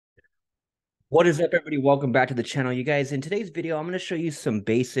What is up, everybody? Welcome back to the channel, you guys. In today's video, I'm going to show you some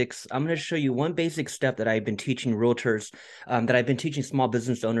basics. I'm going to show you one basic step that I've been teaching realtors, that I've been teaching small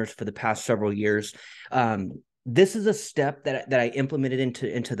business owners for the past several years. This is a step that I implemented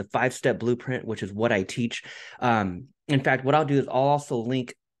into the 5-step blueprint, which is what I teach. In fact, what I'll do is I'll also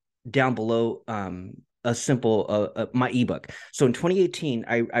link down below a simple my ebook. So in 2018,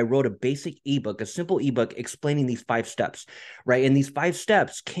 I wrote a basic ebook, a simple ebook explaining these 5 steps, right? And these 5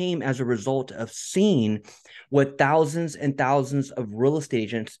 steps came as a result of seeing what thousands and thousands of real estate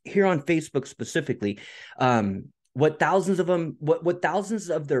agents here on Facebook specifically, what thousands of them, what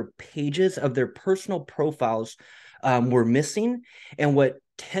thousands of their pages of their personal profiles were missing, and what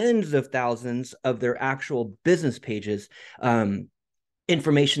tens of thousands of their actual business pages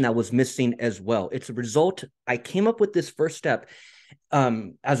information that was missing as well. It's a result. I came up with this first step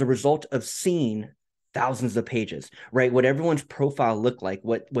as a result of seeing thousands of pages, right? What everyone's profile looked like,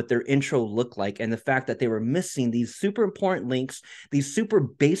 what their intro looked like, and the fact that they were missing these super important links, these super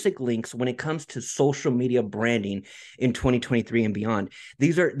basic links when it comes to social media branding in 2023 and beyond.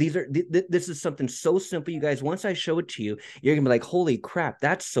 This is something so simple, you guys. Once I show it to you, you're gonna be like, holy crap,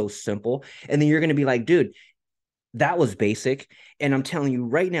 that's so simple. And then you're gonna be like, dude, that was basic. And I'm telling you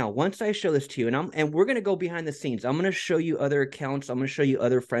right now, once I show this to you, and we're gonna go behind the scenes. I'm gonna show you other accounts. I'm gonna show you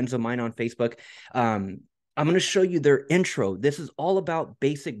other friends of mine on Facebook. I'm going to show you their intro. This is all about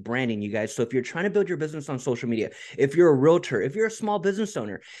basic branding, you guys. So if you're trying to build your business on social media, if you're a realtor, if you're a small business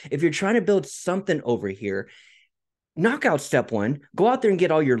owner, if you're trying to build something over here, knock out step one. Go out there and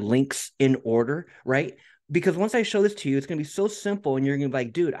get all your links in order, right? Because once I show this to you, it's going to be so simple, and you're going to be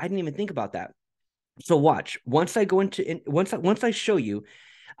like, dude, I didn't even think about that. So watch. Once I show you,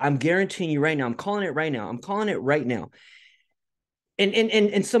 I'm guaranteeing you right now. I'm calling it right now. I'm calling it right now.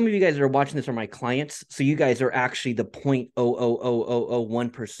 And some of you guys that are watching this are my clients. So you guys are actually the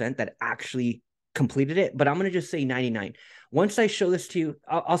 0.00001% that actually completed it. But I'm going to just say 99. Once I show this to you,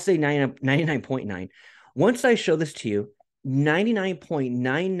 I'll say 99.9. Once I show this to you,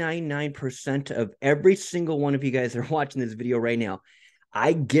 99.999% of every single one of you guys that are watching this video right now,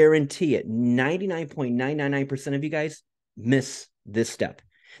 I guarantee it, 99.999% of you guys miss this step.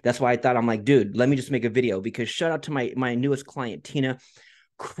 That's why I thought, I'm like, dude, let me just make a video, because shout out to my newest client, Tina,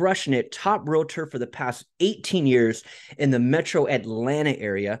 crushing it, top realtor for the past 18 years in the metro Atlanta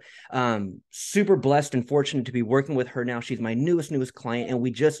area. Super blessed and fortunate to be working with her now. She's my newest client, and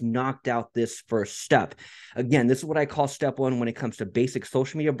we just knocked out this first step. Again, this is what I call step one when it comes to basic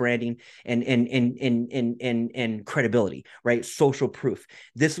social media branding and credibility, right? Social proof.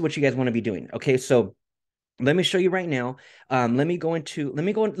 This is what you guys want to be doing. Okay, so let me show you right now. Let me go to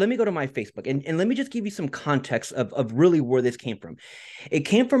my Facebook, and let me just give you some context of really where this came from. It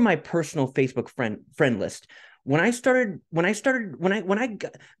came from my personal Facebook friend list. Because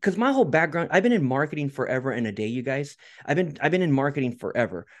my whole background, I've been in marketing forever and a day, you guys. I've been in marketing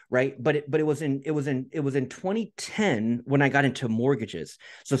forever, right? But it was in 2010 when I got into mortgages.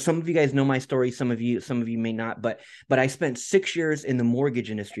 So some of you guys know my story, some of you may not, but I spent 6 years in the mortgage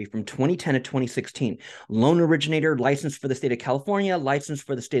industry from 2010 to 2016. Loan originator, licensed for the state of California, licensed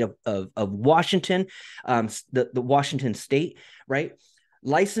for the state of Washington, the Washington state, right?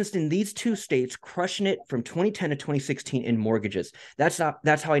 Licensed in these 2 states, crushing it from 2010 to 2016 in mortgages. That's how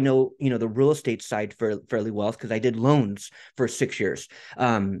I know, the real estate side fairly well, because I did loans for 6 years.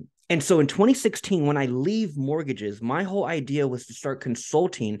 And so in 2016, when I leave mortgages, my whole idea was to start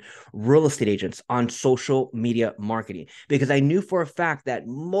consulting real estate agents on social media marketing, because I knew for a fact that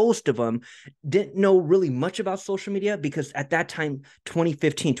most of them didn't know really much about social media, because at that time,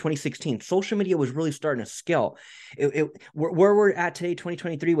 2015, 2016, social media was really starting to scale. Where we're at today,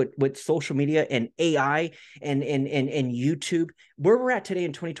 2023, with social media and AI and YouTube, where we're at today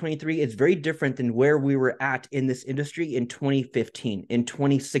in 2023 is very different than where we were at in this industry in 2015, in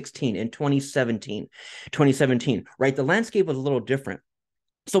 2016, in 2017, right? The landscape was a little different.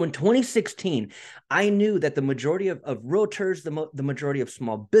 So in 2016, I knew that the majority of realtors, the majority of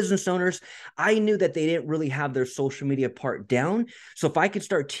small business owners, I knew that they didn't really have their social media part down. So if I could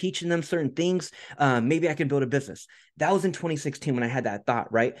start teaching them certain things, maybe I could build a business. That was in 2016 when I had that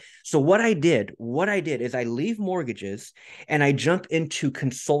thought, right? So what I did is I leave mortgages and I jump into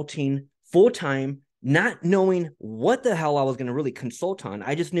consulting full-time, not knowing what the hell I was going to really consult on.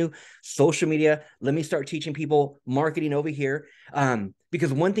 I just knew social media. Let me start teaching people marketing over here.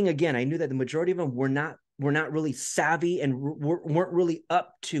 Because one thing, again, I knew that the majority of them were not really savvy and weren't really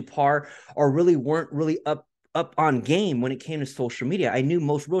up to par, or really weren't really up on game when it came to social media. I knew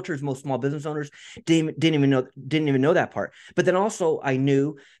most realtors, most small business owners didn't even know that part. But then also I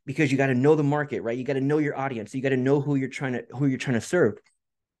knew, because you got to know the market, right? You got to know your audience. You got to know who you're trying to serve.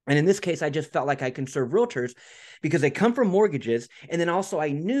 And in this case, I just felt like I can serve realtors because they come from mortgages. And then also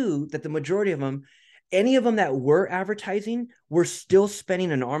I knew that the majority of them, any of them that were advertising, were still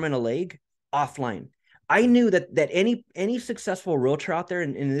spending an arm and a leg offline. I knew that any successful realtor out there,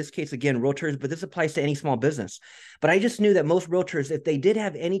 and in this case, again, realtors, but this applies to any small business. But I just knew that most realtors, if they did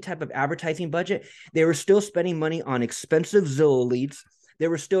have any type of advertising budget, they were still spending money on expensive Zillow leads. They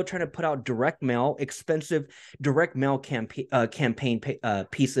were still trying to put out direct mail, expensive direct mail campaign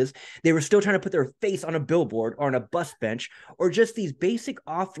pieces. They were still trying to put their face on a billboard or on a bus bench, or just these basic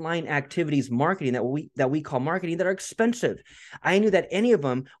offline activities, marketing that we call marketing, that are expensive. I knew that any of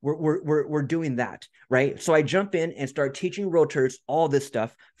them were doing that, right? So I jump in and start teaching realtors all this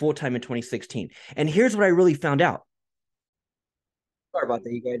stuff full time in 2016. And here's what I really found out. Sorry about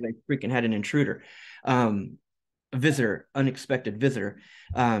that, you guys. I freaking had an intruder. A visitor, unexpected visitor.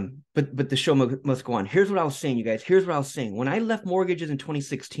 But the show must go on. Here's what I was saying, you guys. Here's what I was saying. When I left mortgages in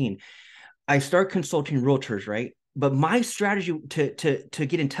 2016, I start consulting realtors, right? But my strategy to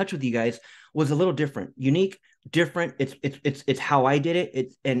get in touch with you guys was a little different, unique, different. It's how I did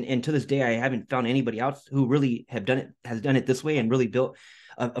it. And to this day, I haven't found anybody else who really has done it this way and really built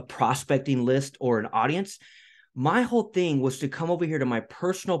a prospecting list or an audience. My whole thing was to come over here to my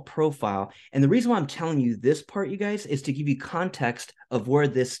personal profile. And the reason why I'm telling you this part, you guys, is to give you context of where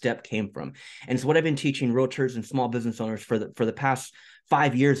this step came from. And it's what I've been teaching realtors and small business owners for the past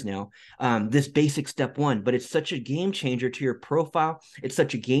 5 years now, this basic step one. But it's such a game changer to your profile. It's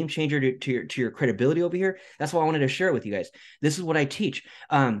such a game changer to your credibility over here. That's why I wanted to share it with you guys. This is what I teach.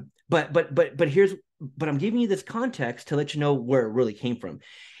 But I'm giving you this context to let you know where it really came from.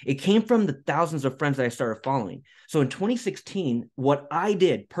 It came from the thousands of friends that I started following. So in 2016, what I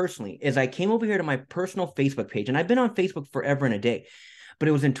did personally is I came over here to my personal Facebook page, and I've been on Facebook forever and a day. But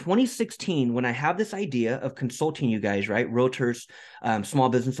it was in 2016 when I have this idea of consulting you guys, right? Realtors, small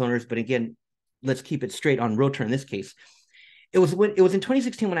business owners. But again, let's keep it straight on realtor in this case. It was in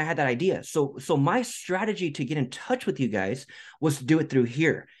 2016 when I had that idea. So my strategy to get in touch with you guys was to do it through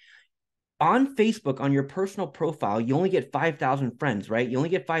here. On Facebook, on your personal profile, you only get 5,000 friends, right? You only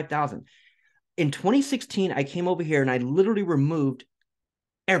get 5,000. In 2016, I came over here and I literally removed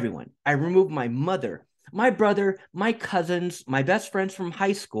everyone. I removed my mother, my brother, my cousins, my best friends from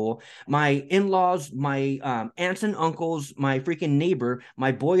high school, my in-laws, my aunts and uncles, my freaking neighbor,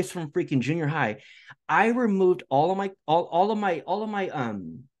 my boys from freaking junior high. I removed all of my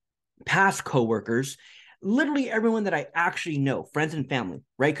past coworkers, literally everyone that I actually know, friends and family,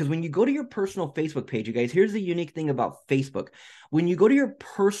 right? Because when you go to your personal Facebook page, you guys, here's the unique thing about Facebook. When you go to your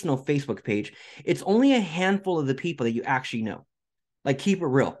personal Facebook page, it's only a handful of the people that you actually know. Like, keep it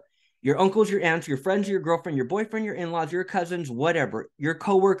real. Your uncles, your aunts, your friends, your girlfriend, your boyfriend, your in-laws, your cousins, whatever, your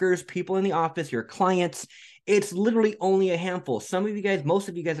coworkers, people in the office, your clients. It's literally only a handful. Some of you guys, most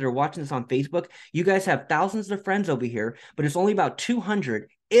of you guys that are watching this on Facebook, you guys have thousands of friends over here, but it's only about 200,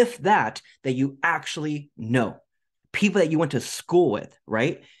 if that you actually know. People that you went to school with,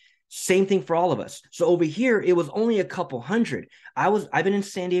 right? Same thing for all of us. So over here, it was only a couple hundred. I've been in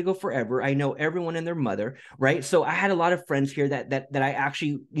San Diego forever. I know everyone and their mother, right? So I had a lot of friends here that I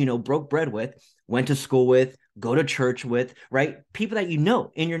actually, broke bread with, went to school with, go to church with, right? People that you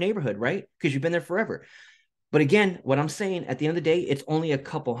know in your neighborhood, right? Because you've been there forever. But again, what I'm saying, at the end of the day, it's only a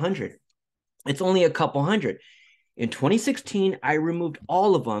couple hundred. It's only a couple hundred. In 2016, I removed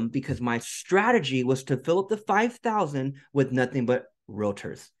all of them because my strategy was to fill up the 5,000 with nothing but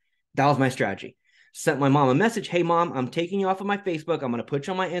realtors. That was my strategy. Sent my mom a message. Hey, mom, I'm taking you off of my Facebook. I'm going to put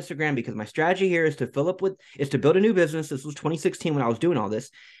you on my Instagram because my strategy here is to build a new business. This was 2016 when I was doing all this,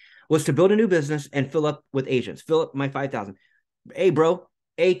 was to build a new business and fill up with agents, fill up my 5,000. Hey, bro,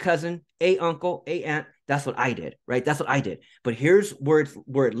 hey, cousin, hey, uncle, hey, aunt. That's what I did, right? That's what I did. But here's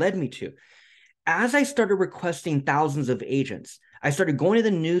where it led me to. As I started requesting thousands of agents, I started going to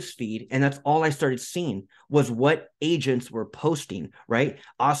the news feed, and that's all I started seeing was what agents were posting, right?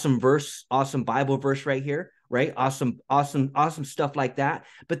 Awesome verse, awesome Bible verse right here, right? Awesome stuff like that.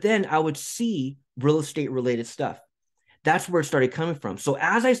 But then I would see real estate related stuff. That's where it started coming from. So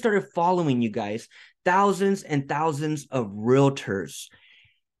as I started following you guys, thousands and thousands of realtors.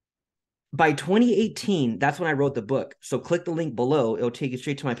 By 2018, that's when I wrote the book. So click the link below. It'll take you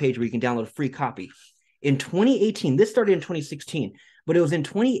straight to my page where you can download a free copy. In 2018, this started in 2016, but it was in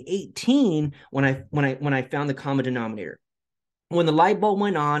 2018 when I found the common denominator. When the light bulb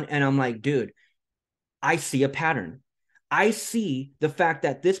went on, and I'm like, dude, I see a pattern. I see the fact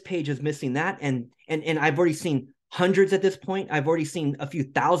that this page is missing that, and I've already seen hundreds at this point. I've already seen a few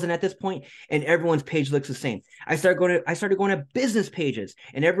thousand at this point, and everyone's page looks the same. I started going to business pages,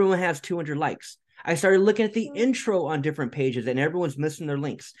 and everyone has 200 likes. I started looking at the intro on different pages and everyone's missing their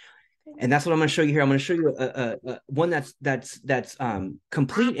links. And that's what I'm going to show you here. I'm going to show you one that's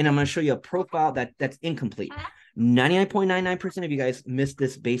complete, and I'm going to show you a profile that's incomplete. 99.99% of you guys missed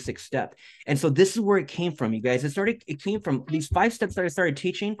this basic step. And so this is where it came from, you guys. It came from these 5 steps that I started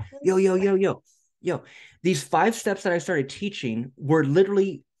teaching. Yo. These 5 steps that I started teaching were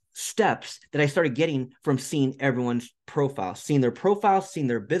literally steps that I started getting from seeing everyone's profile, seeing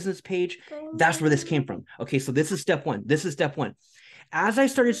their business page. That's where this came from. Okay, so this is step 1. As I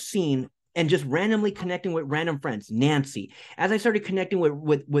started seeing and just randomly connecting with random friends, Nancy, as I started connecting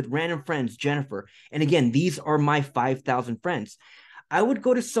with random friends, Jennifer, and again, these are my 5,000 friends. I would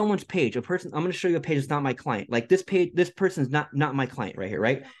go to someone's page, a person, I'm going to show you a page that's not my client. Like this page, this person's not my client right here,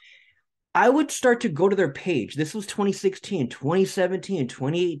 right? I would start to go to their page. This was 2016, 2017,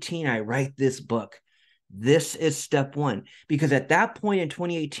 2018. I write this book. This is step 1, because at that point in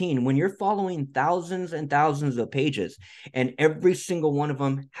 2018, when you're following thousands and thousands of pages and every single one of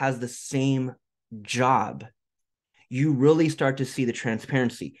them has the same job, you really start to see the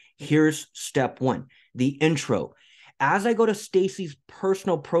transparency. Here's step 1, the intro. As I go to Stacy's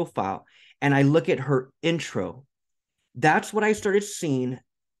personal profile and I look at her intro, that's what I started seeing.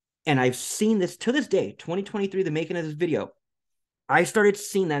 And I've seen this to this day, 2023, the making of this video. I started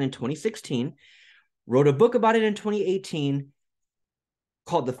seeing that in 2016. Wrote a book about it in 2018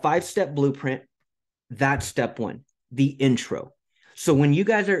 called The 5-Step Blueprint. That's step 1, the intro. So when you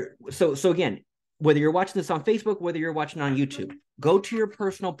guys are, so again, whether you're watching this on Facebook, whether you're watching on YouTube, go to your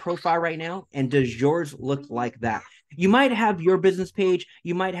personal profile right now. And does yours look like that? You might have your business page.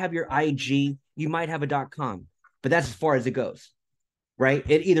 You might have your IG. You might have a .com, but that's as far as it goes, right?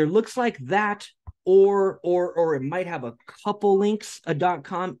 It either looks like that or it might have a couple links, a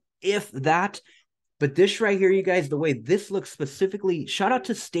 .com, if that. But this right here, you guys, the way this looks specifically, shout out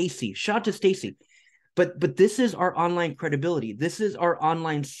to Stacy. But this is our online credibility. This is our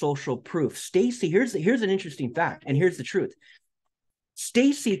online social proof. Stacy, here's an interesting fact, and here's the truth.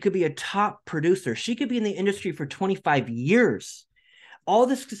 Stacy could be a top producer. She could be in the industry for 25 years. All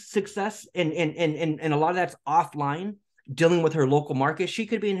this success and a lot of that's offline, dealing with her local market. She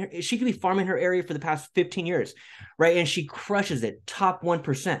could be farming her area for the past 15 years, right? And she crushes it, top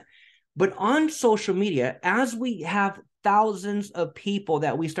 1%. But on social media, as we have thousands of people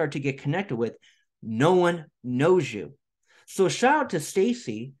that we start to get connected with, no one knows you. So shout out to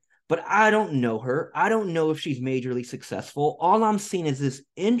Stacy, but I don't know her. I don't know if she's majorly successful. All I'm seeing is this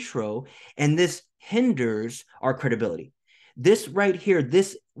intro, and this hinders our credibility. This right here,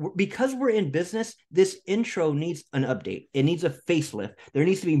 because we're in business, this intro needs an update. It needs a facelift. There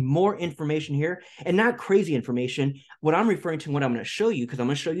needs to be more information here, and not crazy information. What I'm referring to, what I'm going to show you, because I'm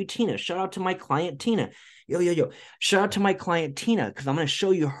going to show you Tina. Shout out to my client, Tina. Yo. Shout out to my client, Tina, because I'm going to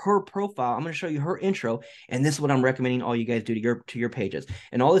show you her profile. I'm going to show you her intro, and this is what I'm recommending all you guys do to your pages.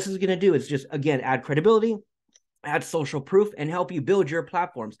 And all this is going to do is just, again, add credibility, add social proof, and help you build your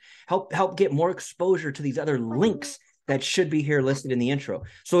platforms. Help get more exposure to these other links that should be here listed in the intro.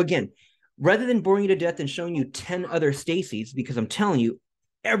 So again, rather than boring you to death and showing you 10 other Stacys, because I'm telling you,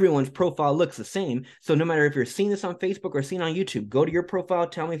 everyone's profile looks the same. So no matter if you're seeing this on Facebook or seeing on YouTube, go to your profile,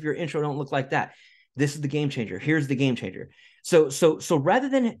 tell me if your intro don't look like that. This is the game changer. Here's the game changer. So rather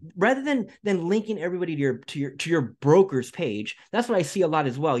than linking everybody to your broker's page, that's what I see a lot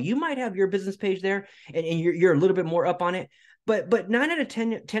as well. You might have your business page there and you're a little bit more up on it, but 9 out of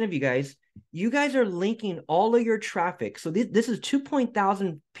 10 of you guys are linking all of your traffic. So this is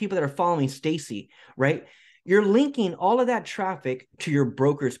 2,000 people that are following Stacy, right? You're linking all of that traffic to your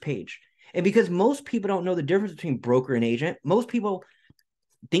broker's page. And because most people don't know the difference between broker and agent, most people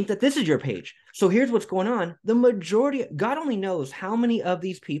think that this is your page. So here's what's going on. The majority, God only knows how many of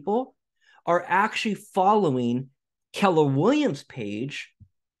these people are actually following Keller Williams' page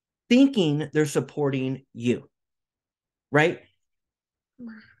thinking they're supporting you, right?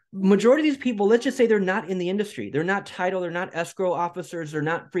 Majority of these people, let's just say they're not in the industry. They're not title. They're not escrow officers. They're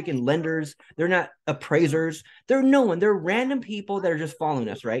not freaking lenders. They're not appraisers. They're no one. They're random people that are just following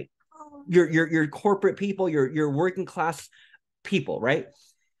us, right? Your corporate people, your working class people, right?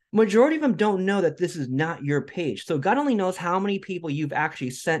 Majority of them don't know that this is not your page. So God only knows how many people you've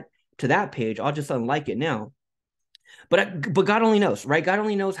actually sent to that page. I'll just unlike it now. But God only knows, right? God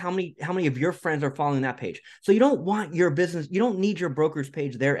only knows how many of your friends are following that page. So you don't want your business, you don't need your broker's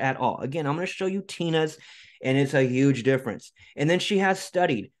page there at all. Again, I'm going to show you Tina's, and it's a huge difference. And then she has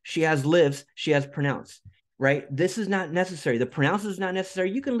studied, she has lives, she has pronounced, right? This is not necessary. The pronounce is not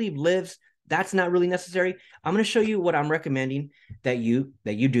necessary. You can leave lives. That's not really necessary. I'm going to show you what I'm recommending that you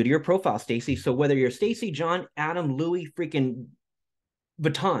do to your profile, Stacy. So whether you're Stacy, John, Adam, Louis, freaking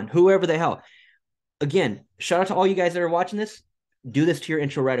Vuitton, whoever the hell, Again, shout out to all you guys that are watching this. Do this to your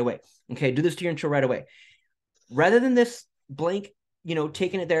intro right away. Okay, do this to your intro right away. Rather than this blank,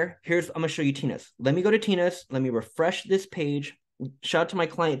 taking it there, I'm going to show you Tina's. Let me go to Tina's. Let me refresh this page. Shout out to my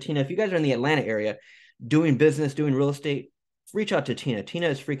client, Tina. If you guys are in the Atlanta area doing business, doing real estate, reach out to Tina. Tina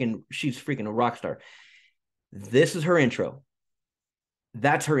is she's freaking a rock star. This is her intro.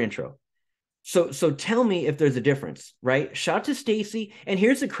 That's her intro. So tell me if there's a difference, right? Shout out to Stacy. And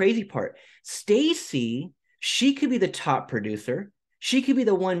here's the crazy part. Stacy, she could be the top producer. She could be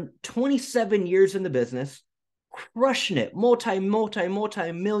the one 27 years in the business, crushing it,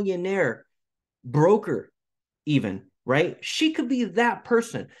 multi-millionaire broker even, right? She could be that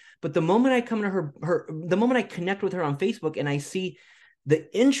person. But the moment I come to the moment I connect with her on Facebook and I see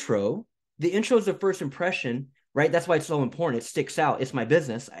the intro is the first impression, right? That's why it's so important. It sticks out. It's my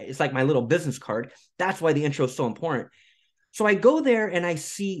business. It's like my little business card. That's why the intro is so important. So I go there and I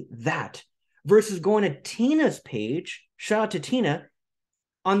see that versus going to Tina's page. Shout out to Tina.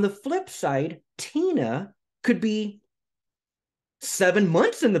 On the flip side, Tina could be 7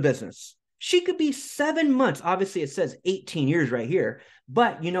 months in the business. She could be 7 months. Obviously, it says 18 years right here,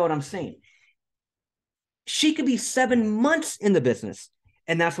 but you know what I'm saying. She could be 7 months in the business,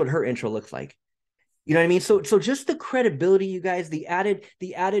 and that's what her intro looks like. You know what I mean? So just the credibility, you guys, the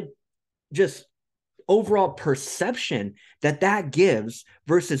added just overall perception that gives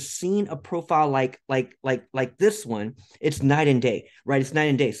versus seeing a profile like this one, it's night and day, right? It's night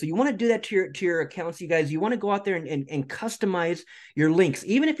and day. So you want to do that to your accounts, you guys. You want to go out there and customize your links,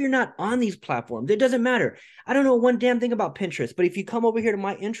 even if you're not on these platforms. It doesn't matter. I don't know one damn thing about Pinterest, but if you come over here to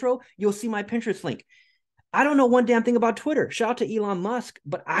my intro, you'll see my Pinterest link. I don't know one damn thing about Twitter. Shout out to Elon Musk,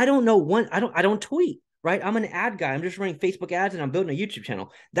 but I don't tweet, right? I'm an ad guy. I'm just running Facebook ads and I'm building a YouTube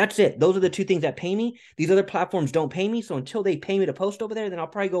channel. That's it. Those are the two things that pay me. These other platforms don't pay me. So until they pay me to post over there, then I'll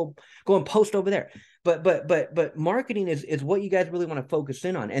probably go and post over there. But marketing is what you guys really want to focus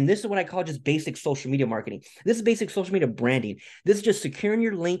in on. And this is what I call just basic social media marketing. This is basic social media branding. This is just securing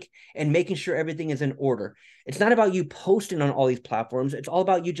your link and making sure everything is in order. It's not about you posting on all these platforms. It's all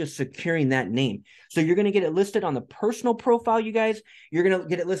about you just securing that name. So you're going to get it listed on the personal profile, you guys. You're going to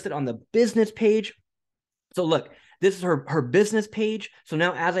get it listed on the business page. So look, this is her business page. So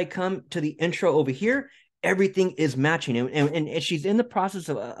now as I come to the intro over here, everything is matching. And she's in the process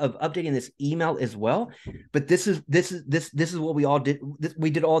of updating this email as well. But this is what we all did. We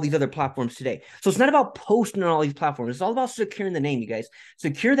did all these other platforms today. So it's not about posting on all these platforms. It's all about securing the name, you guys.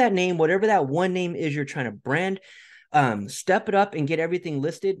 Secure that name, whatever that one name is you're trying to brand. Step it up and get everything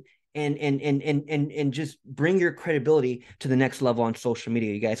listed. And just bring your credibility to the next level on social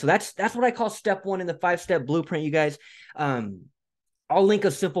media, you guys. So that's what I call step one in the 5-step blueprint, you guys. I'll link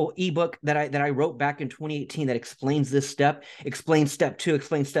a simple ebook that I wrote back in 2018 that explains this step, explains step 2,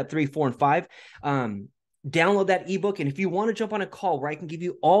 explains step 3, 4, and 5. Download that ebook. And if you want to jump on a call where I can give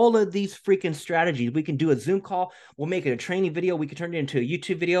you all of these freaking strategies, we can do a Zoom call. We'll make it a training video. We can turn it into a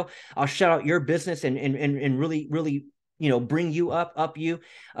YouTube video. I'll shout out your business and really bring you up you,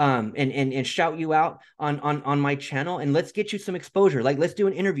 and shout you out on my channel, and let's get you some exposure. Like, let's do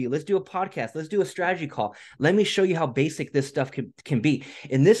an interview, let's do a podcast, let's do a strategy call. Let me show you how basic this stuff can be.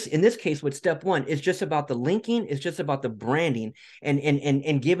 In this case, with step 1, it's just about the linking, it's just about the branding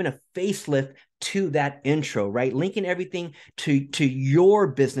and giving a facelift to that intro, right? Linking everything to your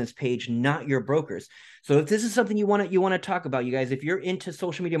business page, not your broker's. So if this is something you want to talk about, you guys, if you're into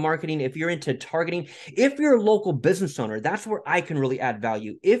social media marketing, if you're into targeting, if you're a local business owner, that's where I can really add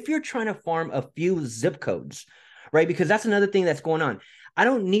value. If you're trying to farm a few zip codes, right? Because that's another thing that's going on. I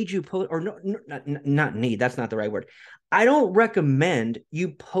don't need you not need. That's not the right word. I don't recommend you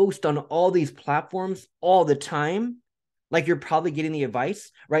post on all these platforms all the time. Like you're probably getting the advice,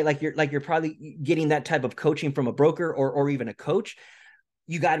 right? Like you're probably getting that type of coaching from a broker or even a coach.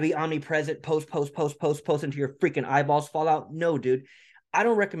 You got to be omnipresent, post until your freaking eyeballs fall out. No, dude, I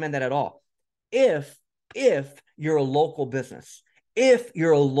don't recommend that at all. If you're a local business, if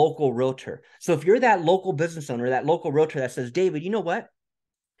you're a local realtor. So if you're that local business owner, that local realtor that says, David, you know what?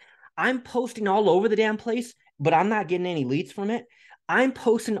 I'm posting all over the damn place, but I'm not getting any leads from it. I'm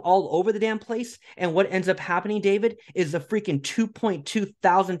posting all over the damn place. And what ends up happening, David, is the freaking 2.2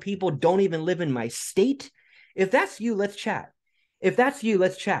 thousand people don't even live in my state. If that's you, let's chat. If that's you,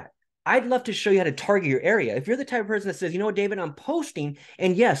 let's chat. I'd love to show you how to target your area. If you're the type of person that says, you know what, David, I'm posting,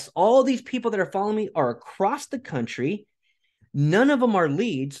 and yes, all these people that are following me are across the country. None of them are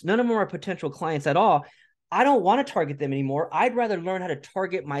leads. None of them are potential clients at all. I don't want to target them anymore. I'd rather learn how to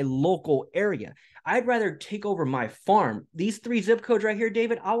target my local area. I'd rather take over my farm. These 3 zip codes right here,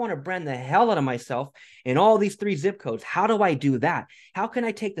 David, I want to brand the hell out of myself in all these 3 zip codes. How do I do that? How can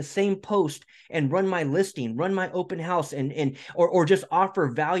I take the same post and run my listing, run my open house, or just offer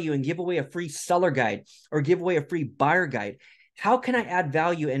value and give away a free seller guide or give away a free buyer guide? How can I add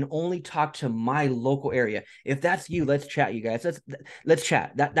value and only talk to my local area? If that's you, let's chat, you guys. Let's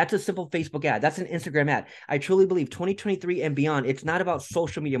chat. That's a simple Facebook ad. That's an Instagram ad. I truly believe 2023 and beyond, it's not about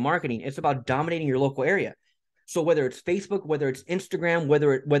social media marketing. It's about dominating your local area. So whether it's Facebook, whether it's Instagram,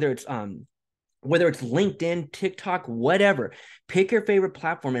 whether it's LinkedIn, TikTok, whatever, pick your favorite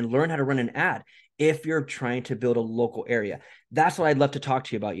platform and learn how to run an ad if you're trying to build a local area. That's what I'd love to talk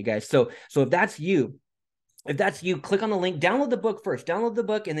to you about, you guys. So if that's you, click on the link, download the book first, download the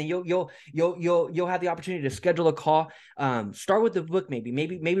book, and then you'll have the opportunity to schedule a call. Start with the book, maybe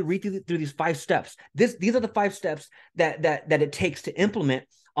read through these 5 steps. These are the 5 steps that it takes to implement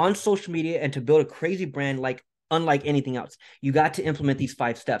on social media and to build a crazy brand unlike anything else. You got to implement these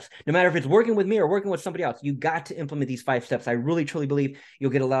 5 steps. No matter if it's working with me or working with somebody else, you got to implement these 5 steps. I really, truly believe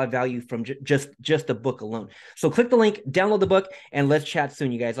you'll get a lot of value from just the book alone. So click the link, download the book, and let's chat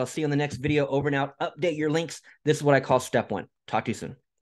soon, you guys. I'll see you in the next video. Over and out. Update your links. This is what I call step 1. Talk to you soon.